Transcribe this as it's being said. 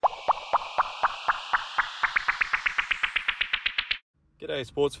G'day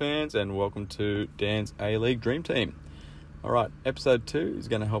sports fans and welcome to Dan's A-League Dream Team. Alright, episode 2 is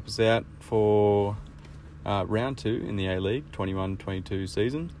going to help us out for round 2 in the A-League 21-22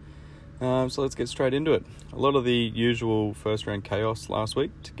 season. So let's get straight into it. A lot of the usual first round chaos last week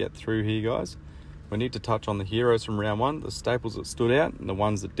to get through here, guys. We need to touch on the heroes from round 1, the staples that stood out and the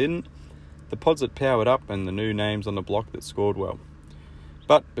ones that didn't, the pods that powered up and the new names on the block that scored well.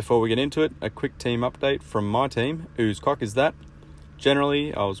 But before we get into it, a quick team update from my team. Whose cock is that?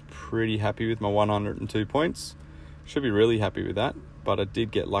 Generally, I was pretty happy with my 102 points. Should be really happy with that, but I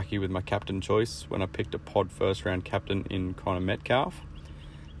did get lucky with my captain choice when I picked a pod first round captain in Connor Metcalf.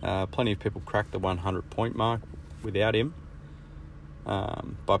 Plenty of people cracked the 100 point mark without him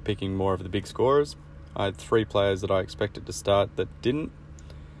by picking more of the big scorers. I had 3 players that I expected to start that didn't.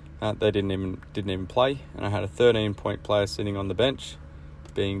 They didn't even play, and I had a 13 point player sitting on the bench,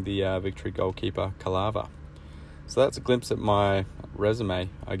 being the Victory goalkeeper Kalava. So that's a glimpse at my resume,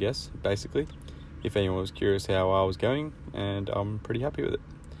 I guess, basically, if anyone was curious how I was going, and I'm pretty happy with it.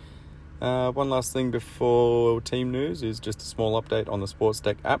 One last thing before team news is just a small update on the Sports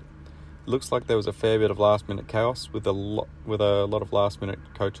Deck app. It looks like there was a fair bit of last-minute chaos with a lot of last-minute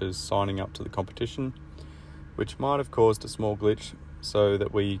coaches signing up to the competition, which might have caused a small glitch so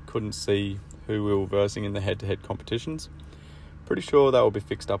that we couldn't see who we were versing in the head-to-head competitions. Pretty sure that will be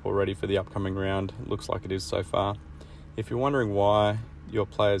fixed up already for the upcoming round. Looks like it is so far. If you're wondering why your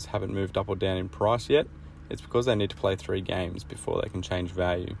players haven't moved up or down in price yet, it's because they need to play 3 games before they can change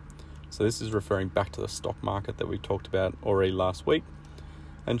value. So this is referring back to the stock market that we talked about already last week,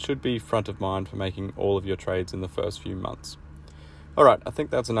 and should be front of mind for making all of your trades in the first few months. Alright, I think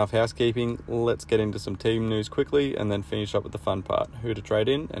that's enough housekeeping. Let's get into some team news quickly and then finish up with the fun part, who to trade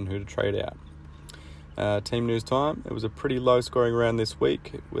in and who to trade out. Team news time. It was a pretty low scoring round this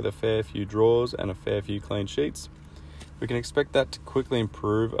week with a fair few draws and a fair few clean sheets. We can expect that to quickly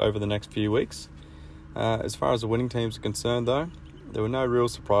improve over the next few weeks. As far as the winning teams are concerned though, there were no real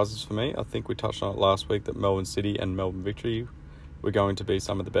surprises for me. I think we touched on it last week that Melbourne City and Melbourne Victory were going to be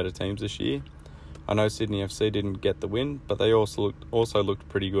some of the better teams this year. I know Sydney FC didn't get the win, but they also looked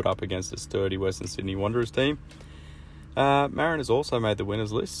pretty good up against a sturdy Western Sydney Wanderers team. Mariners also made the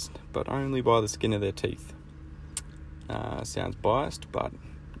winners list, but only by the skin of their teeth. Sounds biased, but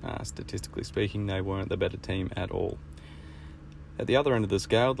statistically speaking, they weren't the better team at all. At the other end of the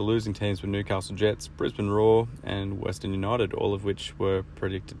scale, the losing teams were Newcastle Jets, Brisbane Roar and Western United, all of which were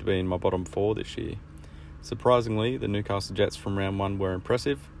predicted to be in my bottom 4 this year. Surprisingly, the Newcastle Jets from round 1 were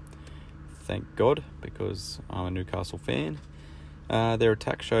impressive. Thank God, because I'm a Newcastle fan. Their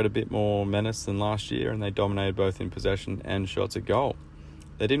attack showed a bit more menace than last year, and they dominated both in possession and shots at goal.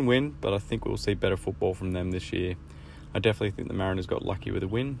 They didn't win, but I think we'll see better football from them this year. I definitely think the Mariners got lucky with a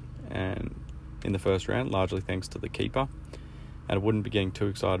win and in the first round, largely thanks to the keeper, and I wouldn't be getting too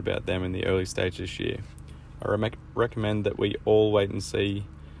excited about them in the early stage this year. I recommend that we all wait and see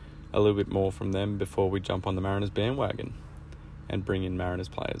a little bit more from them before we jump on the Mariners bandwagon and bring in Mariners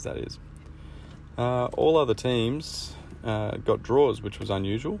players, that is. All other teams got draws, which was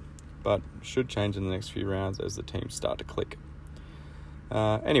unusual, but should change in the next few rounds as the teams start to click.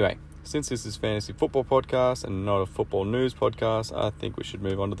 Anyway, since this is Fantasy Football Podcast and not a football news podcast, I think we should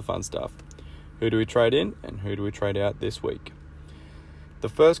move on to the fun stuff. Who do we trade in and who do we trade out this week? The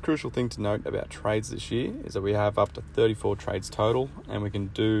first crucial thing to note about trades this year is that we have up to 34 trades total, and we can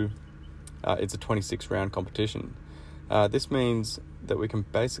do, it's a 26 round competition. This means that we can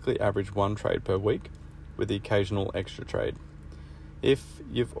basically average 1 trade per week with the occasional extra trade. If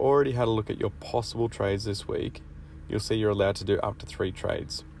you've already had a look at your possible trades this week, you'll see you're allowed to do up to 3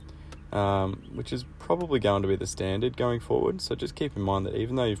 trades, which is probably going to be the standard going forward. So just keep in mind that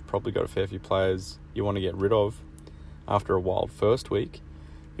even though you've probably got a fair few players you want to get rid of after a wild first week,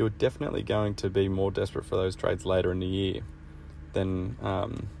 you're definitely going to be more desperate for those trades later in the year than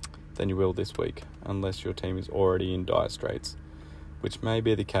you will this week, unless your team is already in dire straits, which may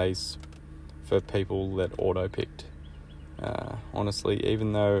be the case for people that auto-picked. Honestly,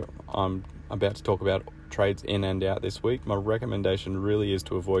 even though I'm about to talk about trades in and out this week, my recommendation really is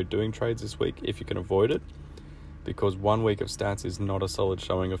to avoid doing trades this week if you can avoid it, because 1 week of stats is not a solid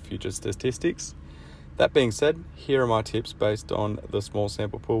showing of future statistics. That being said, here are my tips based on the small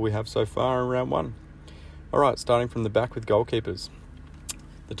sample pool we have so far in round 1. Alright, starting from the back with goalkeepers.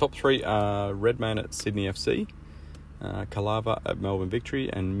 The top 3 are Redmayne at Sydney FC, Kalava at Melbourne Victory,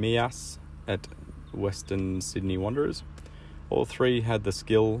 and Mias at Western Sydney Wanderers. All 3 had the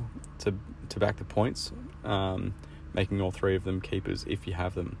skill to back the points, making all 3 of them keepers if you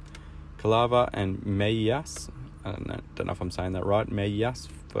have them. Kalava and Meias, I don't know if I'm saying that right, Meias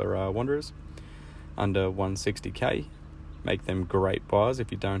for Wanderers, under 160k. make them great buys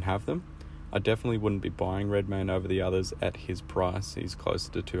if you don't have them. I definitely wouldn't be buying Redmayne over the others at his price. He's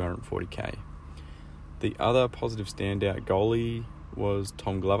closer to 240k. The other positive standout goalie was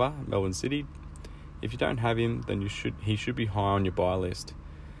Tom Glover, Melbourne City. If you don't have him, then he should be high on your buy list.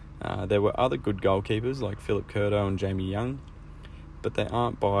 There were other good goalkeepers like Philip Curto and Jamie Young, but they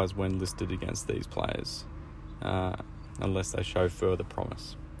aren't buys when listed against these players, unless they show further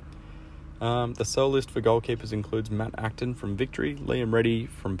promise. The sell list for goalkeepers includes Matt Acton from Victory, Liam Reddy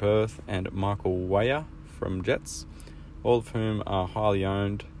from Perth, and Michael Weyer from Jets, all of whom are highly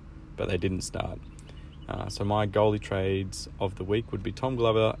owned, but they didn't start. So my goalie trades of the week would be Tom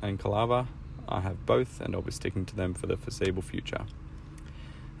Glover and Kalava. I have both, and I'll be sticking to them for the foreseeable future.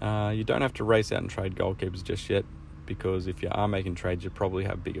 You don't have to race out and trade goalkeepers just yet, because if you are making trades, you probably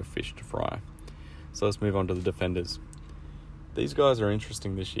have bigger fish to fry. So let's move on to the defenders. These guys are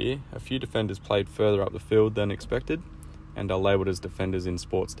interesting this year. A few defenders played further up the field than expected and are labelled as defenders in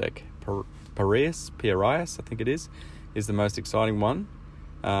Sportsdeck. Parias, I think it is the most exciting one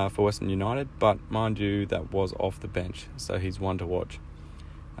for Western United, but mind you, that was off the bench, so he's one to watch.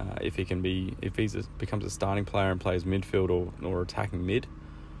 If he becomes a starting player and plays midfield or attacking mid,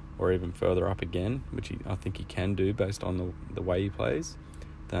 or even further up again, which I think he can do based on the way he plays,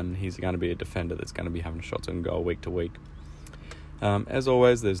 then he's going to be a defender that's going to be having shots on goal week to week. As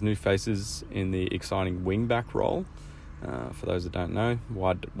always, there's new faces in the exciting wing-back role. For those that don't know,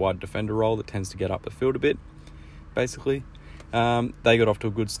 wide defender role that tends to get up the field a bit, basically. They got off to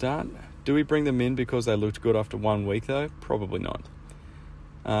a good start. Do we bring them in because they looked good after 1 week, though? Probably not.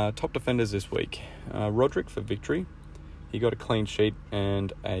 Top defenders this week. Roderick for Victory. He got a clean sheet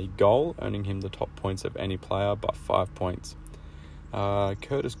and a goal, earning him the top points of any player by 5 points.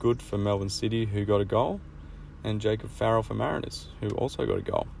 Curtis Good for Melbourne City, who got a goal, and Jacob Farrell for Mariners, who also got a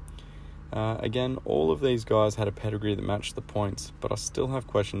goal. Again, all of these guys had a pedigree that matched the points, but I still have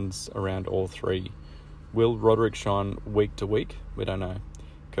questions around all three. Will Roderick shine week to week? We don't know.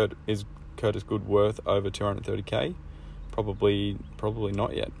 Is Curtis Good worth over 230k? Probably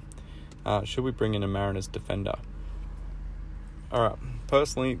not yet. Should we bring in a Mariners defender? Alright,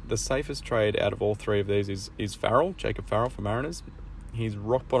 personally, the safest trade out of all three of these is Farrell, Jacob Farrell for Mariners. He's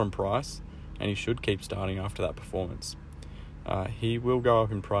rock bottom price, and he should keep starting after that performance. He will go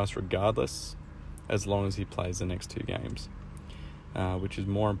up in price regardless, as long as he plays the next 2 games, which is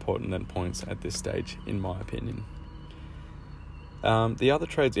more important than points at this stage, in my opinion. The other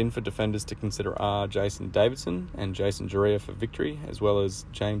trades in for defenders to consider are Jason Davidson and Jason Juria for Victory, as well as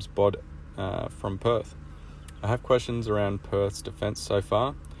James Bod from Perth. I have questions around Perth's defence so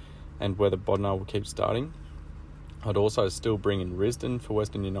far, and whether Bodnar will keep starting. I'd also still bring in Risdon for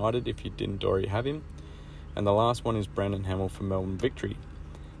Western United if you didn't already have him. And the last one is Brandon Hamill for Melbourne Victory.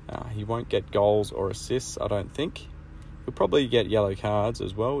 He won't get goals or assists, I don't think. He'll probably get yellow cards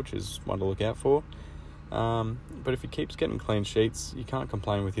as well, which is one to look out for. But if he keeps getting clean sheets, you can't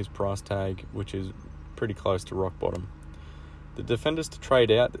complain with his price tag, which is pretty close to rock bottom. The defenders to trade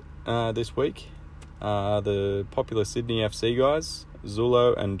out this week are the popular Sydney FC guys,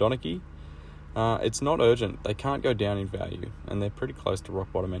 Zulo and Donachie. It's not urgent. They can't go down in value, and they're pretty close to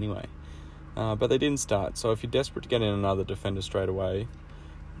rock bottom anyway. But they didn't start, so if you're desperate to get in another defender straight away,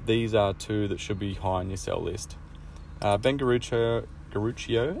 these are 2 that should be high on your sell list. Ben Garuccio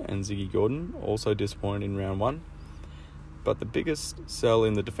and Ziggy Gordon also disappointed in round 1. But the biggest sell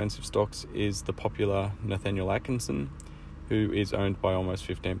in the defensive stocks is the popular Nathaniel Atkinson, who is owned by almost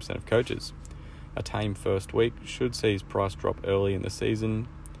 15% of coaches. A tame first week should see his price drop early in the season,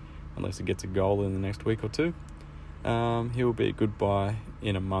 unless he gets a goal in the next week or 2. He will be a good buy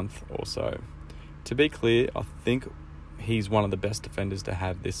in a month or so. To be clear, I think he's one of the best defenders to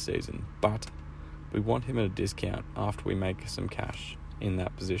have this season, but we want him at a discount after we make some cash in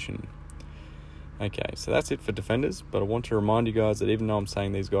that position. Okay, so that's it for defenders, but I want to remind you guys that even though I'm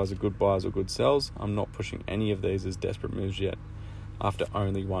saying these guys are good buys or good sells, I'm not pushing any of these as desperate moves yet after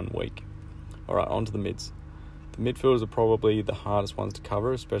only 1 week. Alright, on to the mids. The midfielders are probably the hardest ones to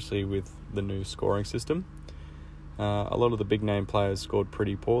cover, especially with the new scoring system. A lot of the big name players scored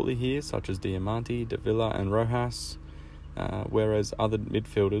pretty poorly here, such as Diamante, Davila and Rojas, whereas other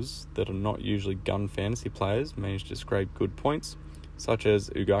midfielders that are not usually gun fantasy players managed to scrape good points, such as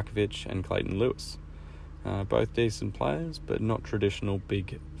Ugarkovic and Clayton Lewis. Both decent players, but not traditional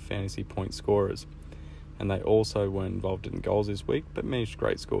big fantasy point scorers. And they also weren't involved in goals this week, but managed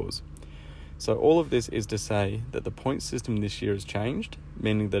great scores. So all of this is to say that the point system this year has changed,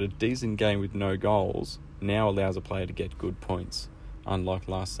 meaning that a decent game with no goals now allows a player to get good points, unlike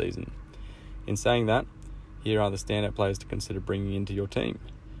last season. In saying that, here are the standout players to consider bringing into your team.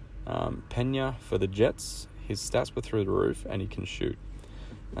 Pena for the Jets. His stats were through the roof and he can shoot.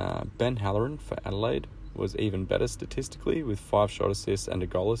 Ben Halloran for Adelaide was even better statistically with 5 shot assists and a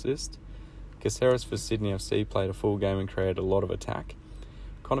goal assist. Caceres for Sydney FC played a full game and created a lot of attack.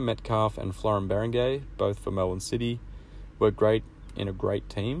 Connor Metcalf and Florent Berengay, both for Melbourne City, were great in a great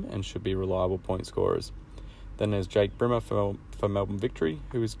team and should be reliable point scorers. Then there's Jake Brimmer for Melbourne Victory,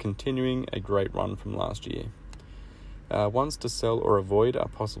 who is continuing a great run from last year. Ones to sell or avoid are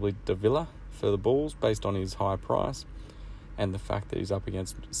possibly Davila for the Bulls based on his high price and the fact that he's up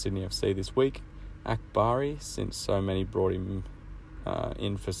against Sydney FC this week. Akbari, since so many brought him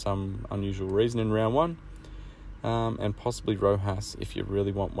in for some unusual reason in round 1. And possibly Rojas if you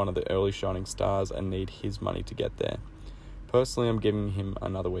really want one of the early shining stars and need his money to get there. Personally, I'm giving him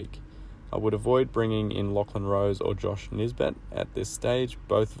another week. I would avoid bringing in Lachlan Rose or Josh Nisbet at this stage.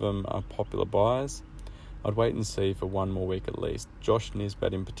 Both of them are popular buys. I'd wait and see for one more week at least. Josh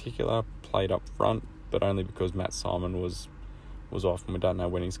Nisbet in particular played up front, but only because Matt Simon was off and we don't know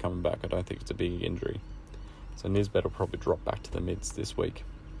when he's coming back. I don't think it's a big injury. So Nisbet will probably drop back to the mids this week.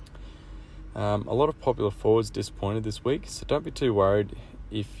 A lot of popular forwards disappointed this week, so don't be too worried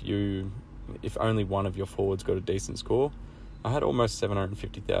if only one of your forwards got a decent score. I had almost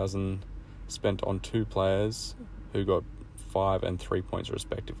 750,000 spent on 2 players who got 5 and 3 points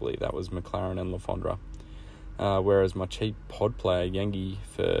respectively. That was McLaren and LaFondra. Whereas my cheap pod player, Yengi,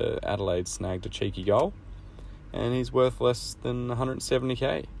 for Adelaide snagged a cheeky goal, and he's worth less than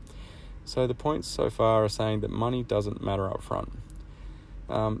 170k. So the points so far are saying that money doesn't matter up front.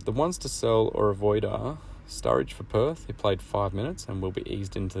 The ones to sell or avoid are Sturridge for Perth, he played 5 minutes and will be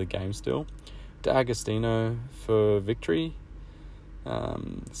eased into the game still. D'Agostino for Victory.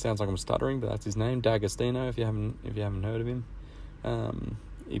 Sounds like I'm stuttering, but that's his name, D'Agostino, if you haven't heard of him.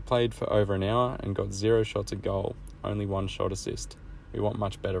 He played for over an hour and got 0 shots at goal, only 1 shot assist. We want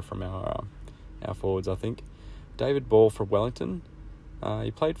much better from our forwards, I think. David Ball for Wellington.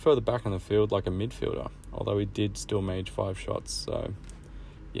 He played further back on the field like a midfielder, although he did still manage 5 shots. So,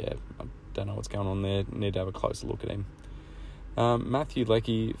 yeah, I don't know what's going on there. Need to have a closer look at him. Matthew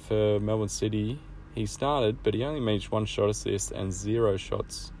Leckie for Melbourne City. He started, but he only managed 1 shot assist and 0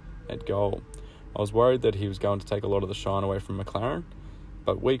 shots at goal. I was worried that he was going to take a lot of the shine away from McLaren,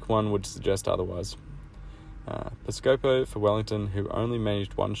 but week 1 would suggest otherwise. Piscopo for Wellington, who only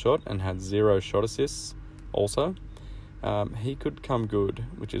managed 1 shot and had 0 shot assists also. He could come good,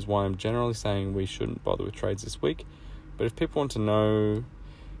 which is why I'm generally saying we shouldn't bother with trades this week. But if people want to know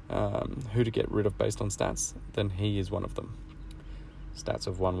who to get rid of based on stats, then he is one of them. Stats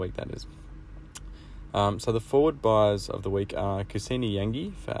of 1 week, that is. So the forward buys of the week are Kusini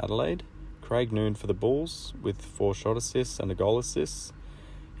Yengi for Adelaide, Craig Noon for the Bulls with 4 shot assists and a goal assist.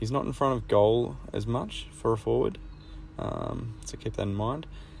 He's not in front of goal as much for a forward, so keep that in mind.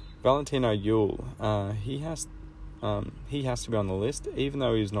 Valentino Yule, he has to be on the list, even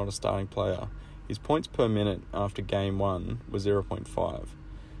though he's not a starting player. His points per minute after game 1 was 0.5,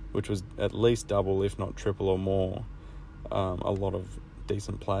 which was at least double, if not triple or more, a lot of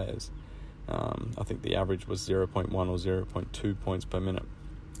decent players. I think the average was 0.1 or 0.2 points per minute,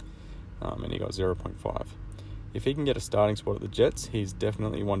 and he got 0.5. If he can get a starting spot at the Jets, he's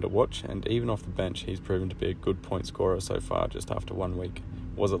definitely one to watch, and even off the bench, he's proven to be a good point scorer so far just after 1 week.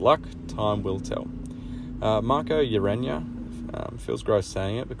 Was it luck? Time will tell. Marco Urena, feels gross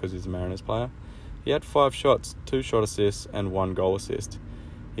saying it because he's a Mariners player. He had 5 shots, 2 shot assists, and 1 goal assist.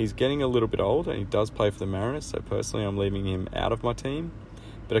 He's getting a little bit old, and he does play for the Mariners, so personally I'm leaving him out of my team,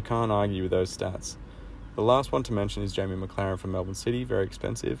 but I can't argue with those stats. The last one to mention is Jamie McLaren from Melbourne City, very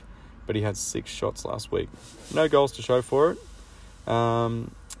expensive, but he had 6 shots last week. No goals to show for it,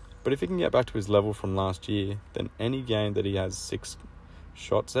 but if he can get back to his level from last year, then any game that he has 6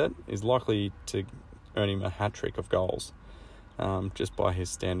 shots at is likely to earn him a hat-trick of goals, just by his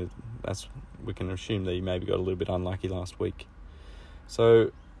standard. We can assume that he maybe got a little bit unlucky last week.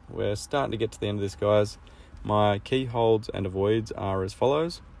 So we're starting to get to the end of this, guys. My key holds and avoids are as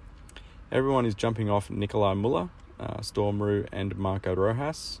follows. Everyone is jumping off Nikolai Muller, Storm Roux and Marco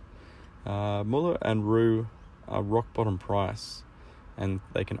Rojas. Muller and Roux are rock bottom price, and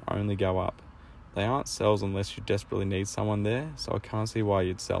they can only go up. They aren't sells unless you desperately need someone there, so I can't see why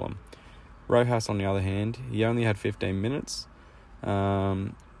you'd sell them. Rojas, on the other hand, he only had 15 minutes.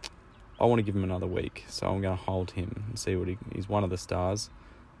 I want to give him another week, so I'm going to hold him and see what he's one of the stars.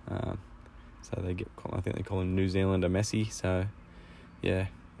 So I think they call him New Zealander Messi. So yeah,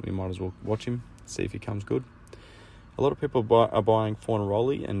 we might as well watch him, see if he comes good. A lot of people are buying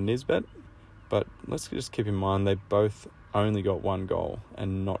Fornaroli and Nisbet, but let's just keep in mind they both only got 1 goal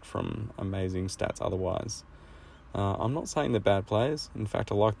and not from amazing stats otherwise. I'm not saying they're bad players. In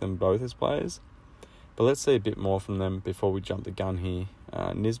fact, I like them both as players. But let's see a bit more from them before we jump the gun here.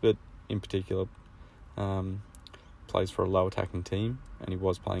 Nisbet, in particular, plays for a low attacking team, and he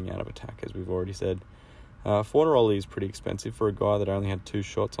was playing out of attack, as we've already said. Fornaroli is pretty expensive for a guy that only had 2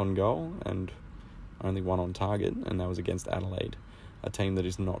 shots on goal and only 1 on target, and that was against Adelaide, a team that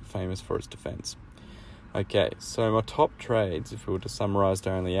is not famous for its defence. Okay, so my top trades, if we were to summarise to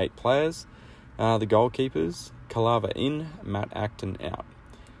only 8 players, the goalkeepers, Kalava in, Matt Acton out.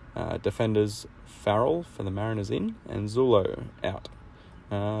 Defenders, Farrell for the Mariners in, and Zulo out.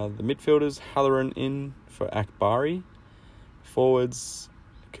 The midfielders, Halloran in for Akbari. Forwards,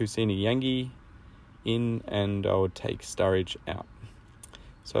 Kusini Yangi in, and I would take Sturridge out.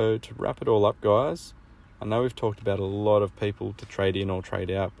 So to wrap it all up, guys, I know we've talked about a lot of people to trade in or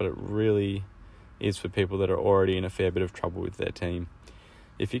trade out, but it really is for people that are already in a fair bit of trouble with their team.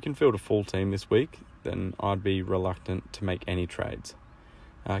 If you can field a full team this week, then I'd be reluctant to make any trades.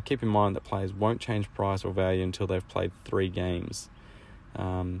 Keep in mind that players won't change price or value until they've played 3 games.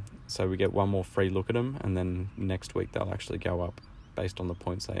 So we get one more free look at them, and then next week they'll actually go up based on the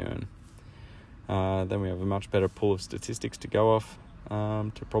points they earn. Then we have a much better pool of statistics to go off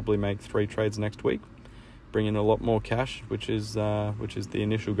to probably make 3 trades next week, bring in a lot more cash, which is the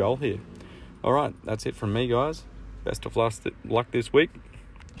initial goal here. All right, that's it from me, guys. Best of luck this week.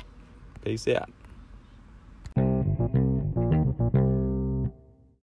 Peace out.